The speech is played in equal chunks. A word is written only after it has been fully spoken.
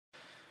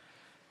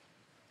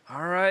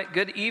All right,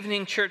 good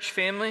evening, church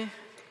family.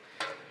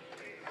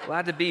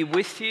 Glad to be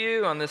with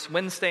you on this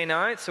Wednesday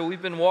night. So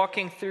we've been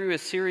walking through a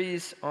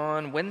series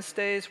on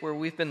Wednesdays where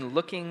we've been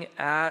looking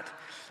at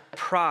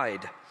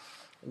pride.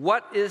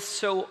 What is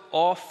so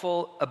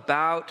awful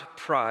about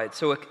pride?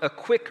 So a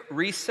quick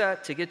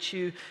reset to get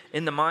you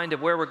in the mind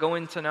of where we're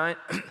going tonight.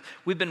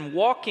 We've been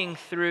walking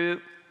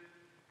through,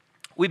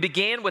 we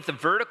began with the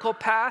vertical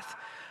path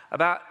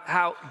about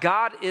how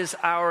God is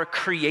our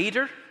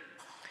creator.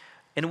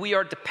 And we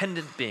are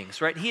dependent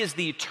beings, right? He is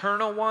the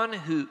eternal one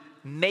who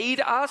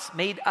made us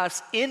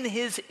in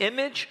his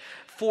image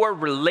for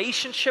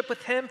relationship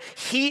with him.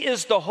 He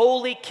is the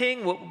holy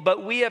king,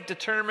 but we have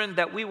determined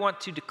that we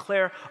want to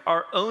declare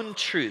our own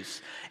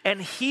truths.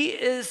 And he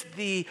is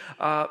the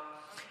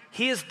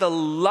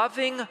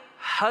loving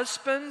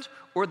husband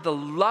or the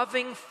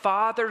loving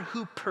father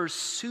who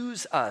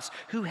pursues us,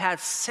 who has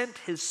sent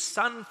his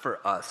son for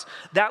us,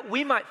 that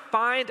we might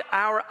find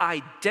our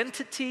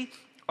identity,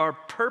 our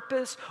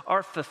purpose,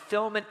 our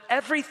fulfillment,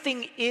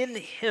 everything in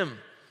him.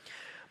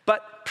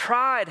 But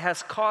pride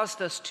has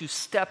caused us to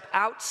step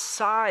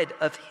outside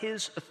of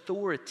his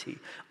authority,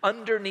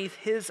 underneath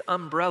his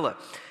umbrella,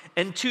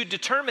 and to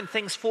determine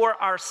things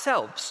for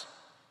ourselves.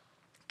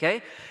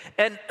 Okay?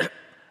 And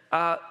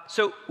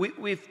so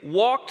we've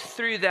walked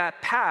through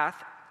that path,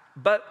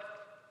 but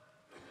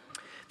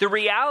the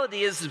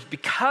reality is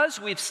because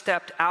we've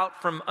stepped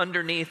out from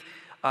underneath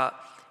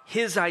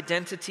his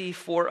identity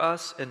for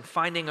us and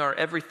finding our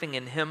everything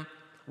in him,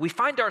 we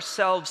find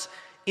ourselves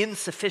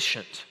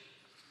insufficient.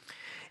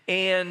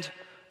 And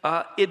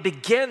it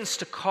begins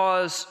to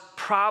cause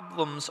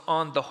problems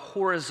on the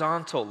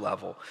horizontal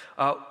level.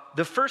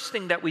 The first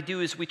thing that we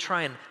do is we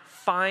try and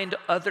find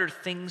other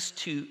things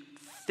to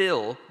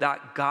fill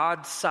that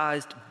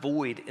God-sized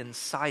void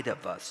inside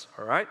of us,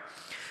 all right?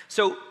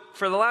 So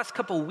for the last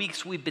couple of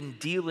weeks, we've been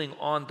dealing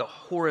on the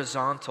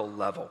horizontal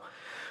level.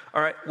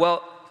 All right,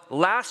 well,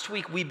 last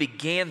week we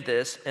began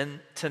this, and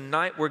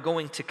tonight we're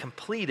going to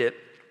complete it.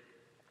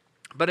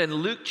 But in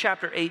Luke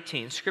chapter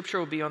 18, scripture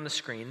will be on the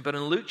screen, but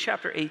in Luke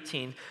chapter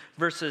 18,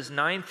 verses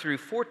 9 through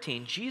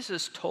 14,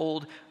 Jesus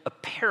told a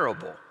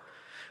parable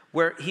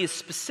where he is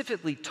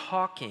specifically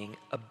talking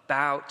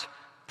about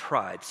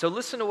pride. So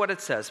listen to what it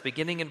says,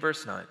 beginning in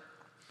verse 9.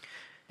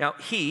 Now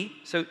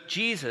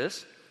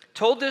Jesus,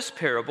 told this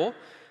parable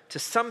to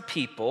some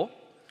people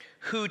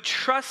who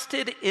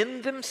trusted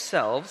in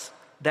themselves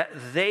that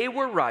they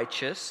were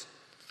righteous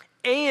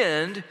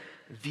and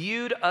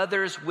viewed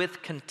others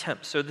with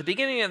contempt. So at the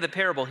beginning of the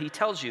parable, he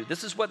tells you,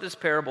 this is what this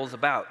parable is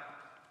about.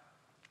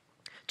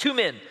 Two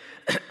men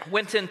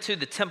went into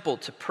the temple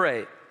to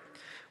pray,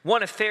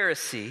 one a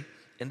Pharisee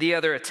and the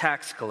other a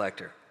tax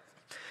collector.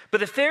 But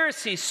the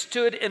Pharisee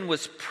stood and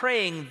was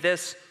praying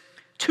this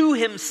to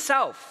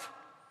himself.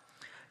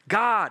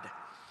 God,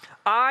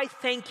 I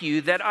thank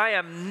you that I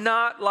am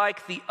not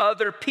like the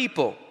other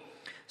people,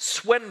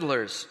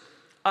 swindlers,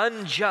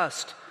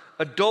 unjust,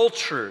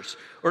 adulterers,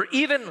 or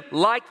even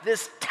like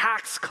this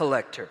tax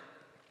collector.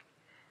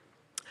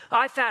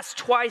 I fast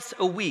twice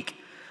a week.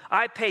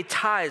 I pay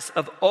tithes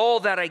of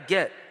all that I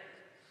get.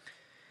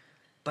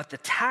 But the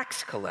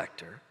tax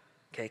collector,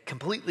 okay,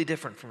 completely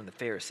different from the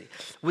Pharisee,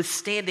 was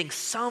standing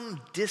some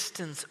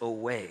distance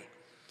away,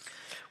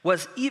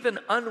 was even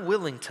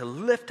unwilling to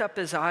lift up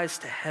his eyes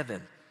to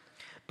heaven,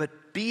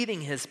 but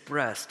beating his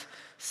breast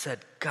said,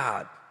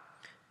 God,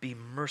 be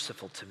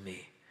merciful to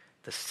me,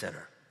 the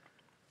sinner.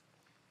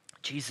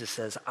 Jesus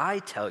says, I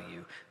tell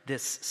you,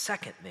 this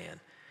second man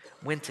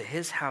went to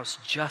his house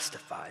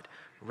justified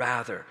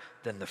rather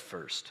than the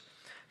first.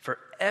 For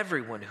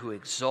everyone who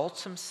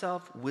exalts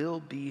himself will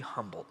be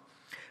humbled,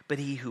 but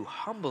he who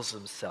humbles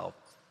himself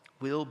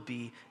will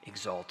be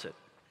exalted.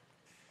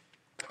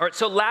 All right,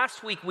 so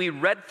last week we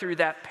read through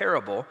that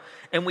parable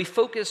and we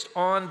focused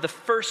on the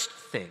first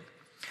thing.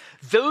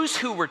 Those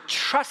who were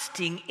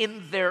trusting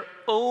in their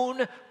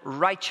own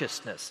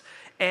righteousness.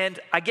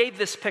 And I gave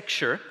this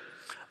picture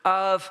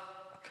of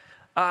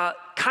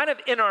kind of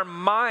in our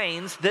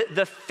minds,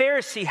 the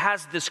Pharisee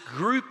has this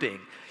grouping.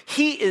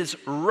 He is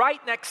right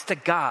next to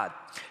God.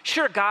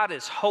 Sure, God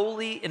is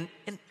holy and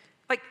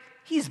like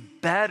he's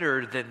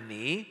better than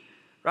me,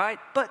 right?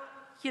 But,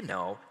 you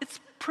know, it's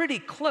pretty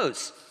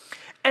close.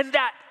 And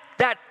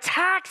that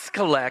tax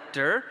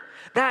collector,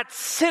 that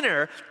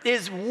sinner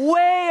is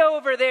way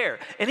over there.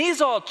 And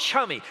he's all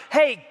chummy.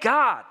 Hey,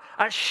 God,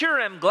 I sure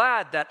am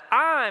glad that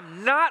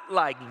I'm not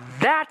like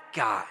that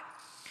guy.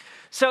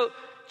 So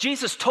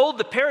Jesus told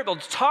the parable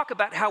to talk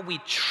about how we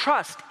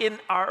trust in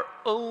our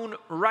own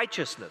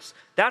righteousness.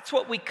 That's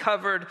what we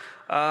covered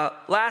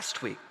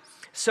last week.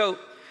 So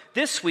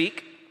this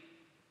week,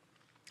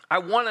 I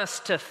want us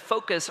to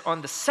focus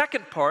on the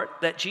second part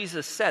that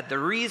Jesus said. The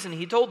reason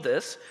he told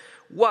this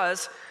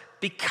was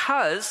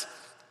because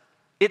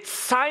it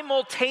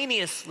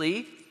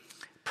simultaneously,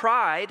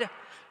 pride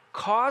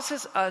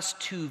causes us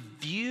to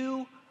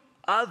view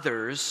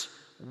others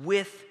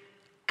with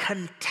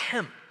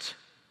contempt.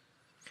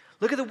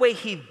 Look at the way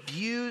he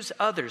views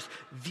others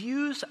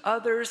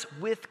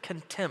with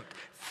contempt.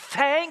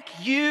 Thank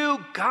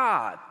you,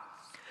 God,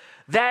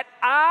 that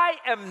I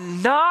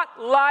am not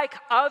like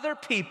other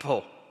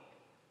people.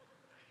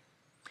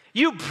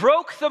 You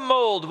broke the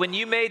mold when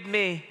you made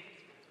me.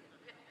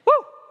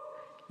 Woo!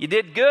 You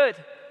did good.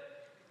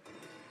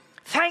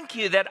 Thank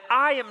you that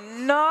I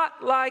am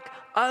not like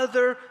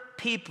other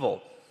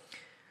people.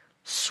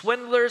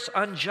 Swindlers,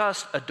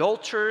 unjust,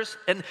 adulterers,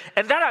 and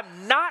that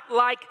I'm not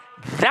like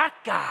that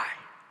guy.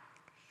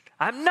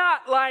 I'm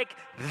not like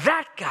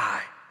that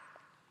guy.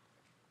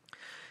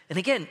 And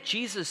again,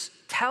 Jesus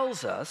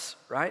tells us,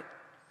 right,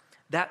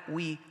 that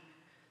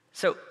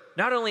so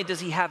not only does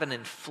he have an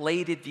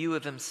inflated view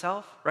of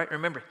himself, right?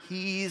 Remember,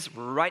 he's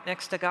right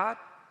next to God,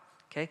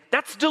 okay?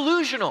 That's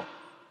delusional,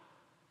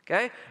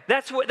 okay?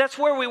 That's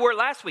where we were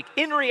last week.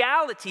 In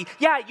reality,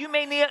 yeah, you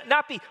may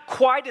not be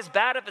quite as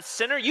bad of a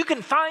sinner. You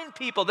can find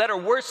people that are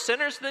worse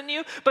sinners than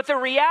you, but the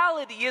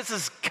reality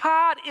is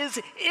God is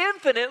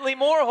infinitely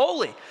more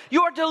holy.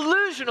 You are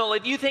delusional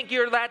if you think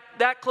you're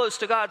that close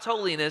to God's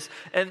holiness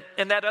and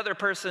that other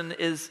person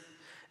is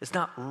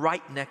not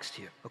right next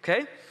to you,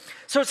 okay?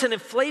 So it's an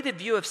inflated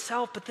view of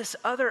self, but this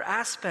other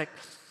aspect,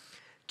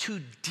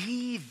 to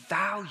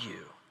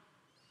devalue.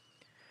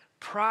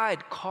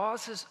 Pride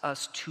causes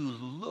us to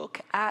look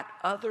at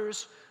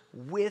others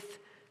with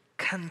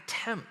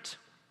contempt.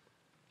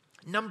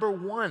 Number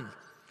one,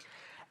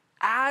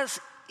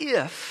 as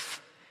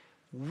if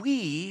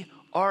we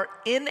are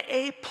in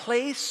a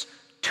place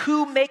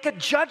to make a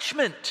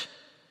judgment.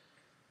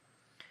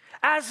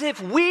 As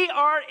if we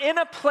are in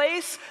a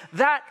place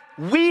that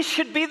we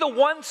should be the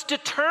ones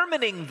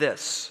determining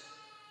this,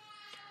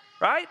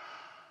 right?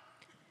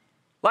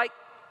 Like,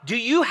 do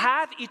you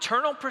have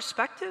eternal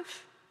perspective?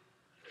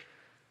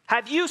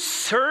 Have you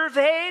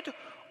surveyed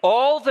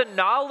all the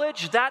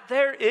knowledge that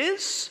there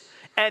is,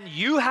 and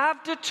you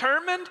have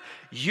determined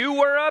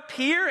you are up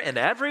here and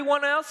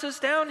everyone else is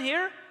down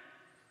here?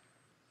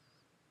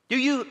 Do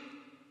you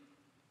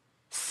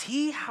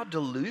see how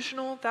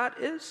delusional that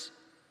is?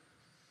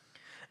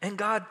 And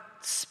God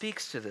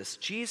speaks to this.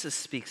 Jesus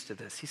speaks to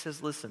this. He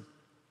says, listen,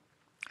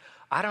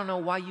 I don't know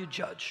why you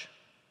judge,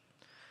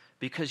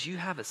 because you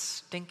have a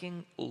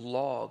stinking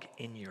log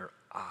in your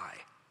eye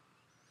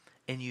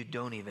and you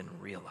don't even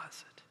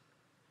realize it.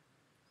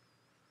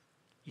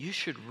 You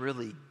should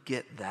really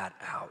get that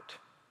out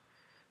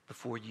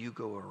before you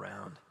go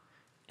around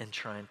and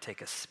try and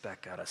take a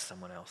speck out of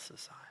someone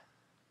else's eye.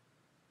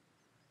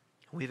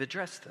 We've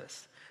addressed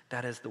this.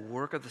 That is the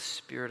work of the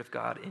Spirit of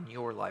God in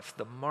your life.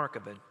 The mark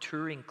of a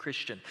maturing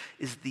Christian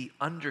is the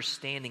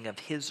understanding of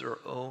his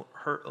or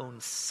her own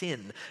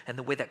sin and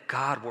the way that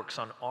God works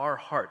on our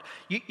heart.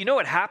 You know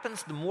what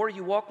happens? The more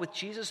you walk with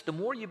Jesus, the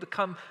more you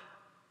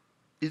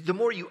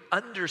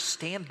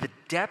understand the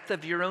depth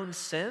of your own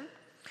sin,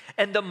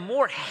 and the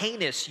more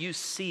heinous you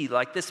see,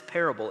 like this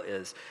parable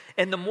is,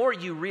 and the more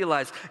you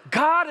realize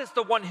God is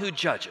the one who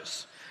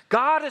judges.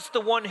 God is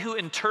the one who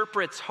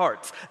interprets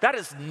hearts. That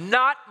is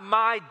not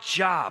my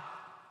job,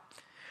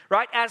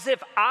 right? As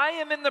if I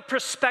am in the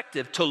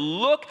perspective to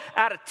look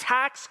at a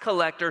tax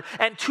collector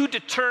and to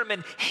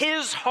determine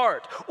his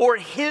heart or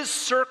his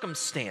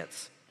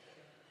circumstance,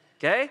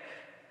 okay?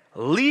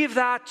 Leave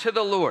that to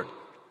the Lord.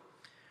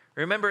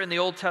 Remember in the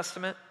Old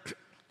Testament,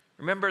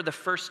 remember the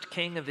first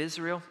king of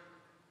Israel?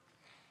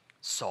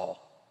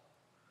 Saul.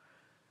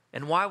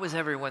 And why was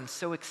everyone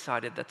so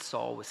excited that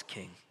Saul was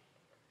king?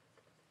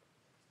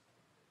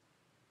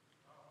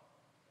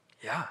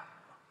 Yeah,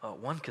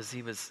 one, because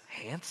he was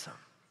handsome.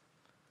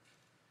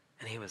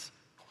 And he was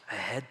a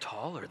head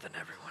taller than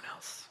everyone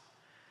else.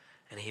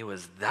 And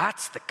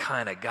that's the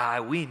kind of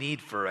guy we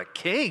need for a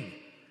king,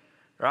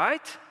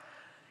 right?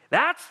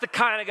 That's the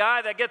kind of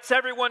guy that gets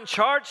everyone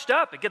charged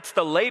up. It gets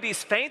the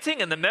ladies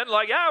fainting and the men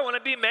like, yeah, I want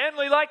to be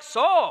manly like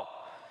Saul.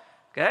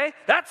 Okay?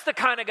 That's the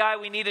kind of guy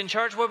we need in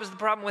charge. What was the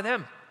problem with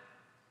him?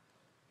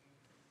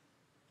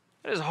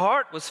 His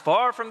heart was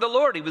far from the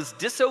Lord. He was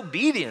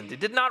disobedient. He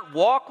did not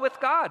walk with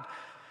God.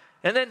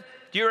 And then,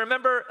 do you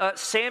remember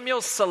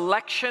Samuel's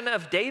selection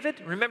of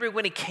David? Remember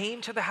when he came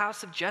to the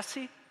house of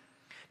Jesse?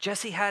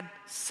 Jesse had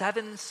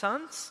 7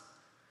 sons,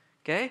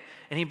 okay?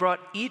 And he brought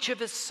each of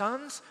his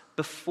sons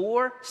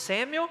before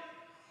Samuel.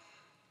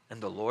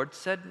 And the Lord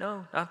said,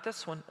 no, not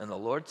this one. And the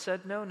Lord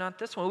said, no, not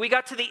this one. We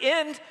got to the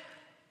end,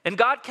 and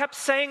God kept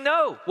saying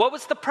no. What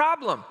was the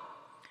problem?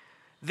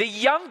 The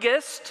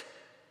youngest,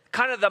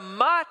 kind of the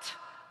mutt,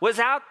 was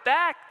out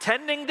back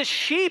tending the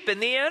sheep in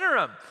the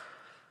interim.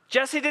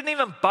 Jesse didn't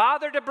even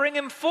bother to bring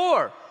him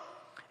forth.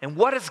 And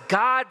what does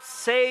God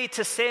say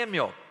to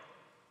Samuel?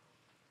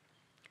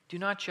 Do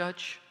not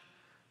judge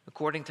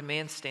according to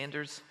man's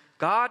standards.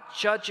 God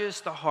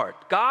judges the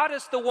heart. God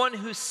is the one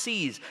who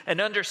sees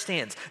and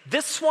understands.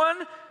 This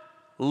one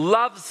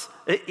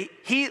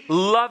he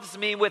loves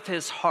me with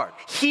his heart.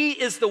 He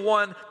is the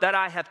one that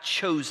I have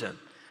chosen.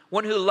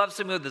 One who loves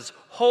him with his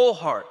whole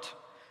heart.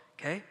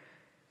 Okay?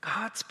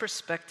 God's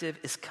perspective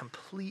is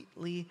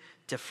completely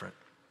different.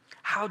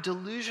 How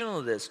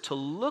delusional it is to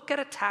look at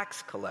a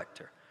tax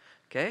collector,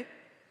 okay,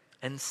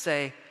 and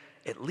say,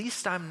 at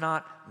least I'm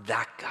not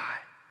that guy.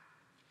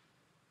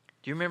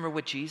 Do you remember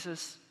what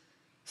Jesus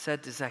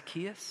said to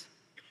Zacchaeus?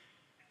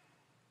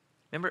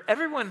 Remember,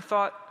 everyone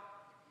thought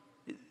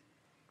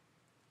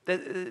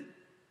that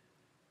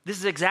this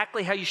is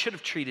exactly how you should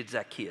have treated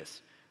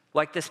Zacchaeus,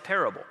 like this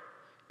parable,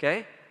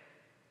 okay?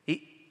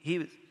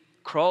 He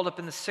crawled up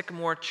in the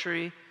sycamore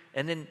tree,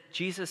 and then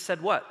Jesus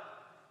said what?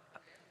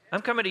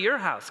 I'm coming to your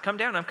house. Come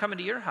down, I'm coming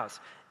to your house.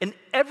 And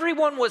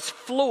everyone was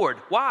floored.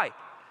 Why?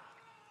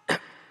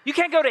 You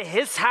can't go to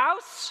his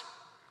house?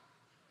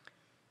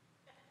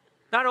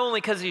 Not only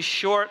because he's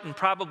short and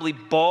probably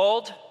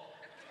bald.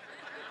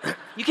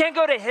 You can't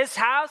go to his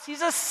house.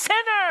 He's a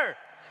sinner.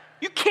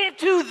 You can't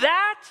do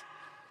that.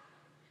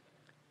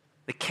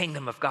 The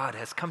kingdom of God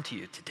has come to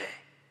you today,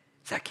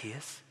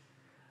 Zacchaeus,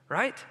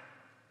 right?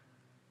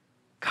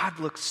 God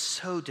looks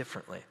so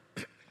differently.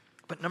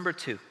 But number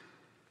two,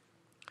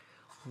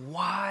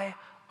 why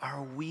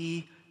are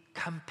we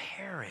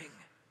comparing?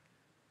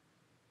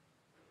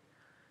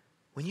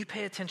 When you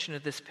pay attention to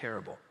this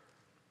parable,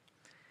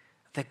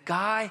 the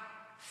guy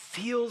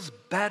feels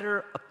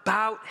better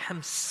about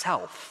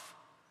himself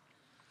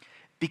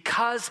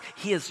because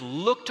he has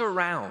looked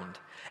around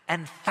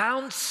and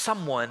found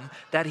someone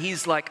that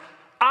he's like,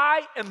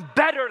 I am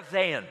better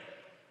than.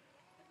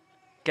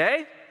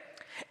 Okay?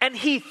 And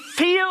he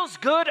feels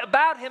good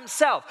about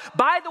himself.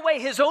 By the way,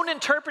 his own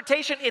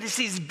interpretation is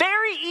he's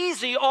very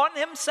easy on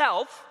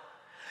himself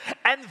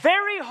and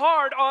very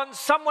hard on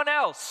someone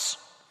else.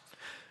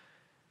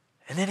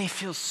 And then he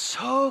feels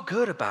so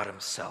good about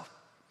himself.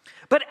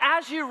 But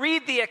as you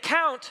read the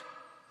account,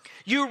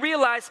 you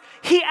realize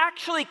he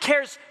actually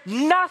cares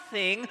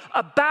nothing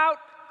about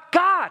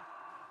God.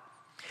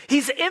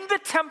 He's in the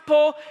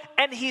temple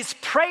and he's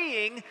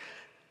praying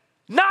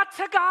not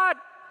to God,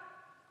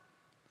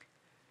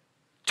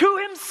 to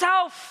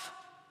himself.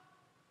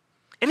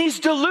 And he's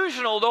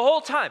delusional the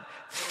whole time.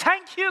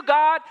 Thank you,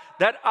 God,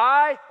 that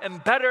I am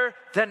better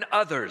than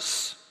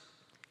others.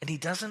 And he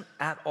doesn't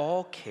at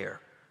all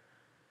care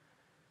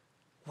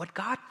what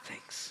God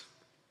thinks.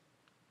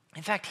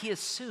 In fact, he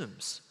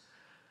assumes,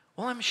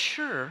 well, I'm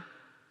sure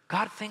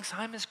God thinks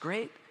I'm as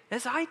great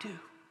as I do.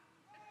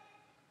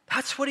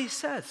 That's what he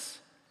says.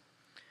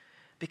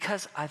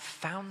 Because I've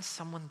found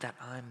someone that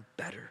I'm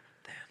better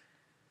than.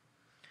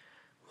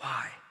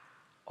 Why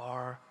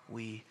are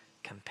we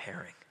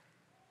comparing?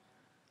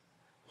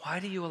 Why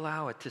do you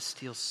allow it to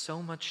steal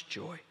so much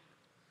joy?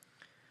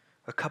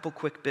 A couple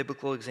quick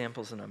biblical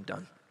examples and I'm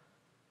done.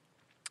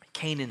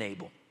 Cain and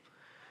Abel.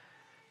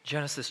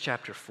 Genesis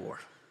chapter 4.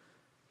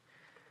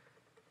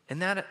 In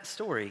that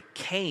story,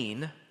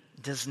 Cain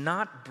does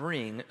not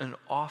bring an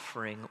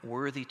offering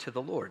worthy to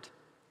the Lord.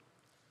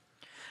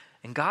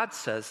 And God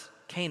says,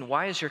 Cain,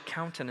 why is your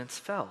countenance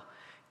fell?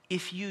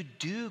 If you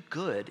do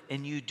good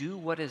and you do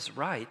what is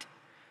right,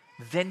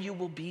 then you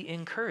will be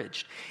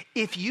encouraged.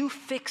 If you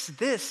fix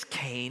this,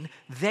 Cain,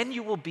 then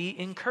you will be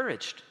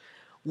encouraged.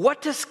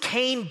 What does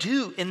Cain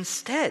do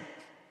instead?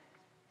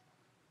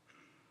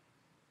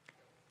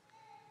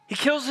 He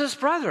kills his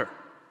brother.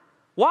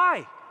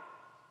 Why?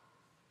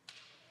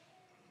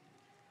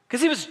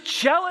 Because he was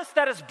jealous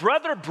that his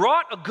brother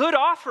brought a good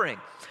offering.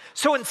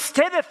 So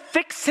instead of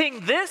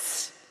fixing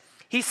this,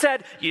 he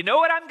said, you know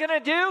what I'm going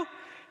to do?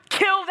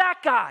 Kill that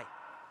guy.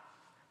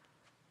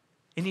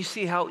 And you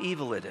see how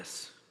evil it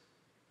is.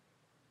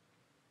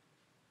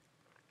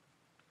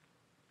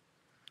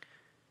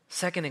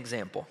 Second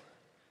example,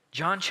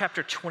 John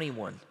chapter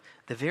 21,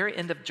 the very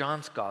end of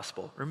John's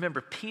gospel.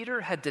 Remember,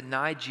 Peter had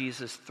denied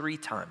Jesus 3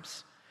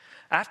 times.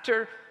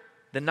 After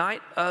the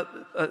night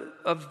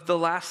of the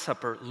Last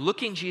Supper,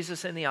 looking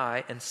Jesus in the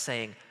eye and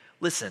saying,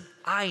 listen,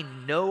 I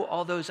know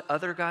all those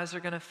other guys are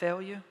going to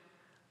fail you,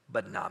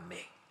 but not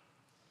me.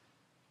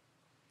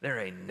 There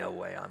ain't no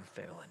way I'm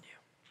failing you.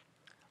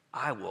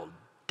 I will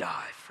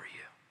die for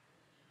you.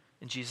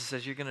 And Jesus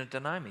says, you're going to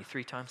deny me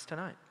 3 times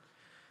tonight.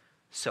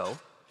 So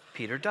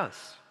Peter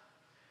does.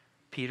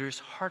 Peter's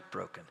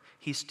heartbroken.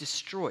 He's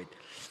destroyed.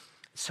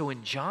 So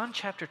in John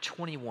chapter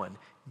 21,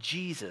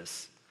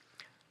 Jesus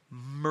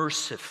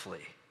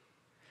mercifully,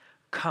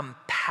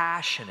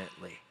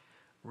 compassionately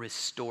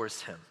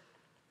restores him.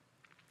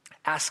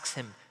 Asks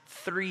him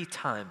 3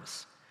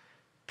 times,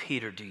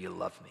 Peter, do you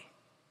love me?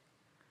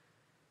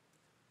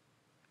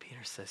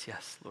 Peter says,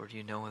 yes, Lord,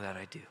 you know that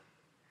I do.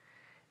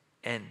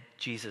 And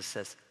Jesus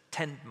says,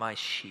 tend my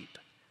sheep.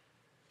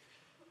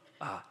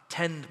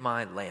 Tend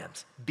my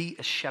lambs. Be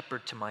a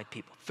shepherd to my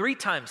people. 3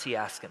 times he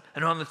asked him.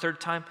 And on the 3rd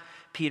time,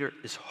 Peter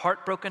is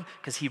heartbroken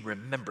because he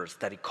remembers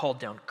that he called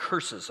down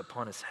curses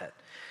upon his head.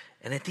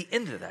 And at the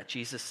end of that,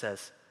 Jesus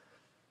says,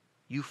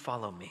 you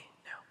follow me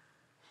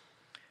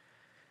now.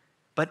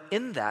 But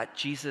in that,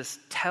 Jesus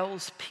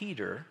tells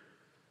Peter,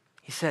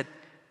 he said,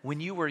 when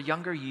you were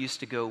younger, you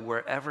used to go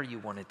wherever you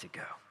wanted to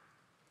go.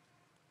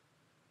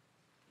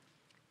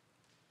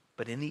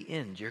 But in the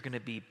end, you're going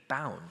to be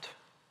bound.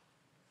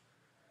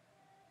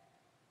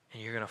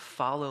 And you're going to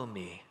follow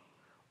me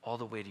all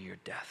the way to your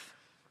death.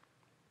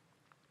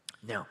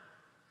 Now,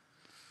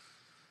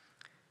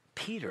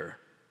 Peter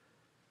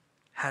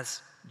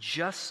has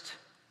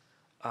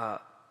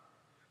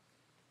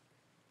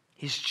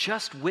he's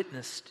just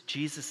witnessed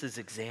Jesus'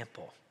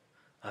 example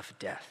of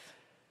death.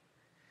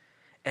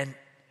 And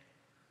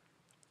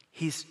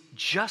he's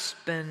just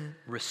been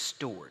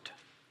restored,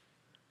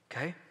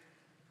 okay?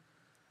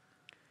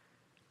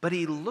 But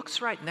he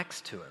looks right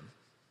next to him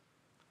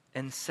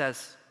and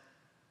says,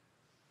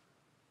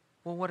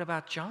 well, what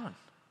about John?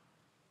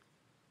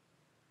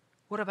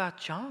 What about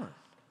John?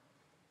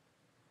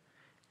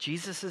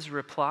 Jesus'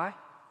 reply,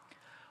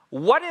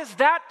 what is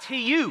that to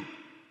you?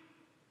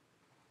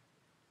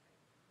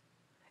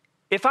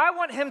 If I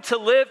want him to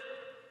live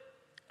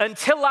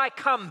until I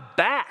come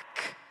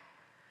back,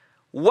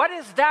 what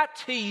is that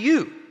to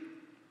you?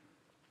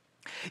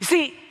 You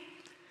see,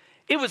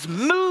 it was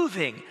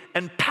moving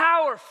and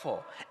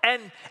powerful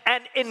and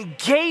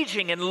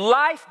engaging and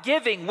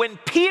life-giving when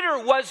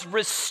Peter was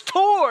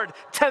restored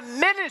to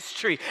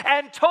ministry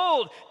and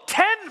told,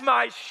 tend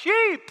my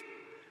sheep.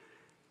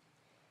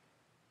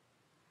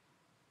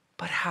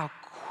 But how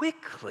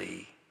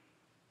quickly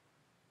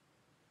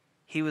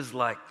he was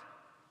like,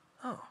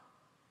 oh,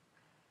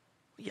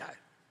 yeah,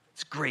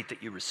 it's great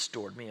that you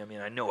restored me. I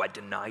mean, I know I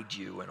denied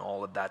you and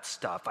all of that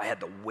stuff. I had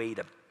the weight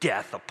of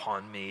death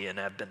upon me and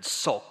I've been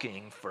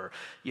sulking for,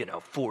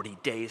 40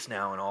 days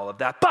now and all of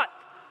that. But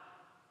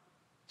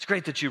it's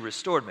great that you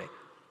restored me.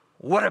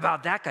 What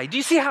about that guy? Do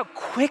you see how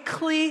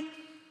quickly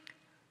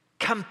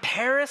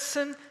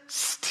comparison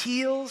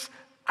steals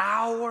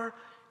our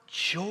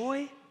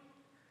joy?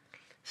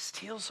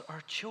 Steals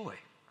our joy.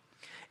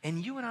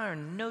 And you and I are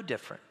no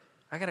different.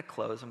 I got to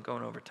close. I'm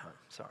going over time.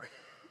 Sorry.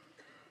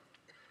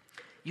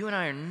 You and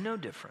I are no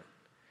different.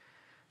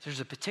 There's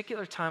a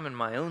particular time in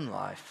my own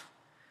life,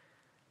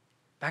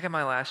 back at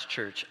my last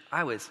church,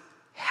 I was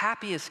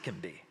happy as can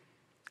be.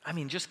 I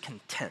mean, just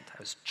content. I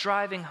was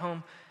driving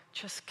home,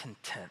 just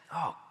content.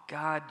 Oh,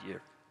 God,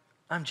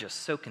 I'm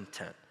just so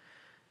content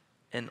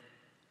in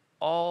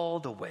all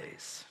the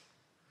ways.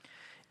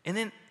 And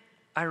then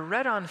I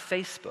read on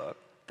Facebook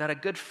that a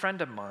good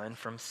friend of mine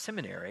from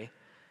seminary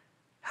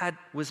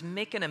was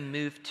making a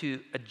move to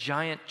a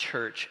giant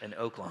church in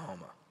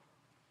Oklahoma.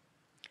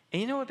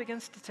 And you know what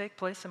begins to take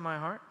place in my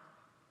heart?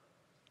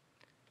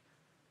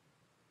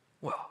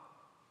 Well,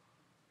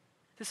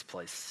 this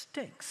place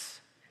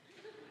stinks.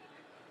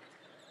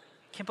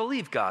 Can't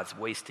believe God's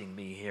wasting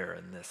me here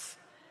in this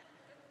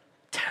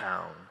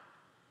town.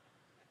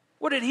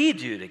 What did he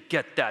do to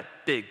get that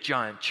big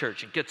giant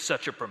church and get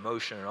such a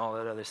promotion and all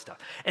that other stuff?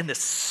 And the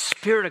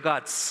Spirit of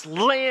God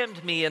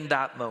slammed me in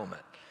that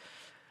moment.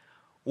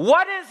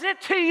 What is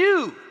it to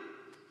you?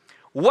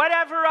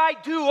 Whatever I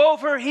do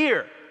over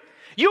here.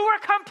 You were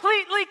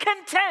completely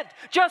content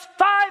just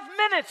 5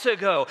 minutes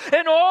ago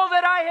in all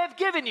that I have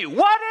given you.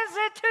 What is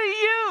it to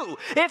you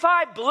if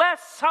I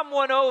bless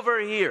someone over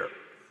here?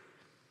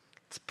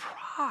 It's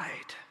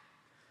pride.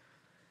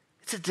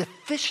 It's a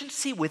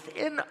deficiency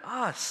within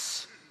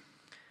us.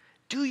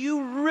 Do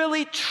you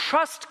really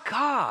trust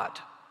God?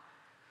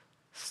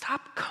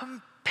 Stop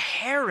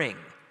comparing,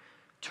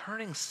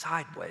 turning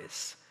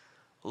sideways.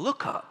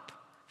 Look up.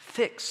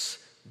 Fix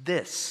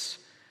this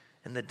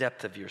in the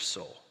depth of your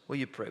soul. Will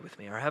you pray with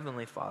me? Our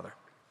Heavenly Father,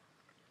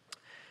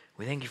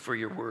 we thank you for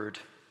your word.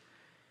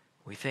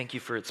 We thank you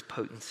for its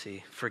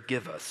potency.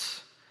 Forgive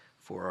us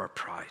for our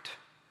pride.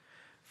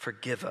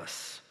 Forgive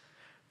us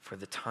for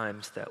the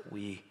times that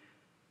we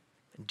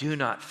do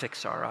not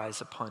fix our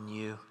eyes upon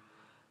you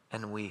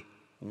and we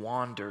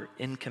wander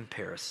in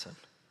comparison.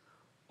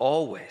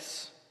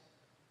 Always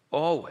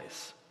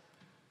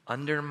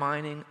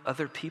undermining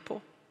other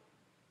people,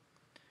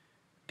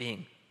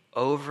 being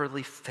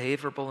overly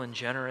favorable and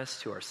generous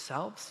to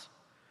ourselves,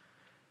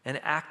 and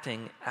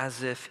acting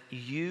as if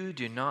you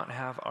do not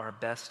have our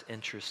best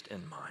interest in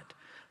mind.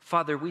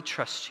 Father, we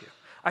trust you.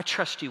 I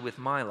trust you with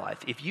my life.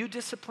 If you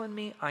discipline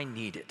me, I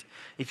need it.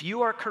 If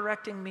you are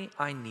correcting me,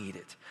 I need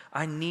it.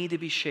 I need to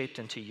be shaped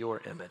into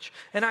your image.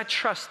 And I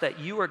trust that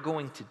you are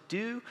going to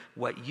do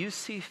what you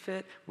see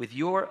fit with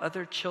your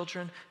other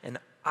children, and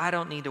I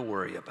don't need to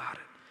worry about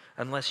it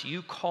unless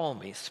you call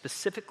me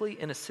specifically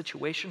in a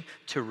situation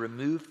to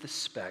remove the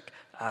speck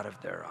out of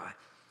their eye.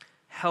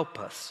 Help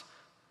us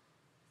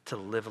to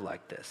live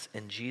like this.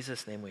 In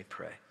Jesus' name we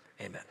pray.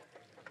 Amen.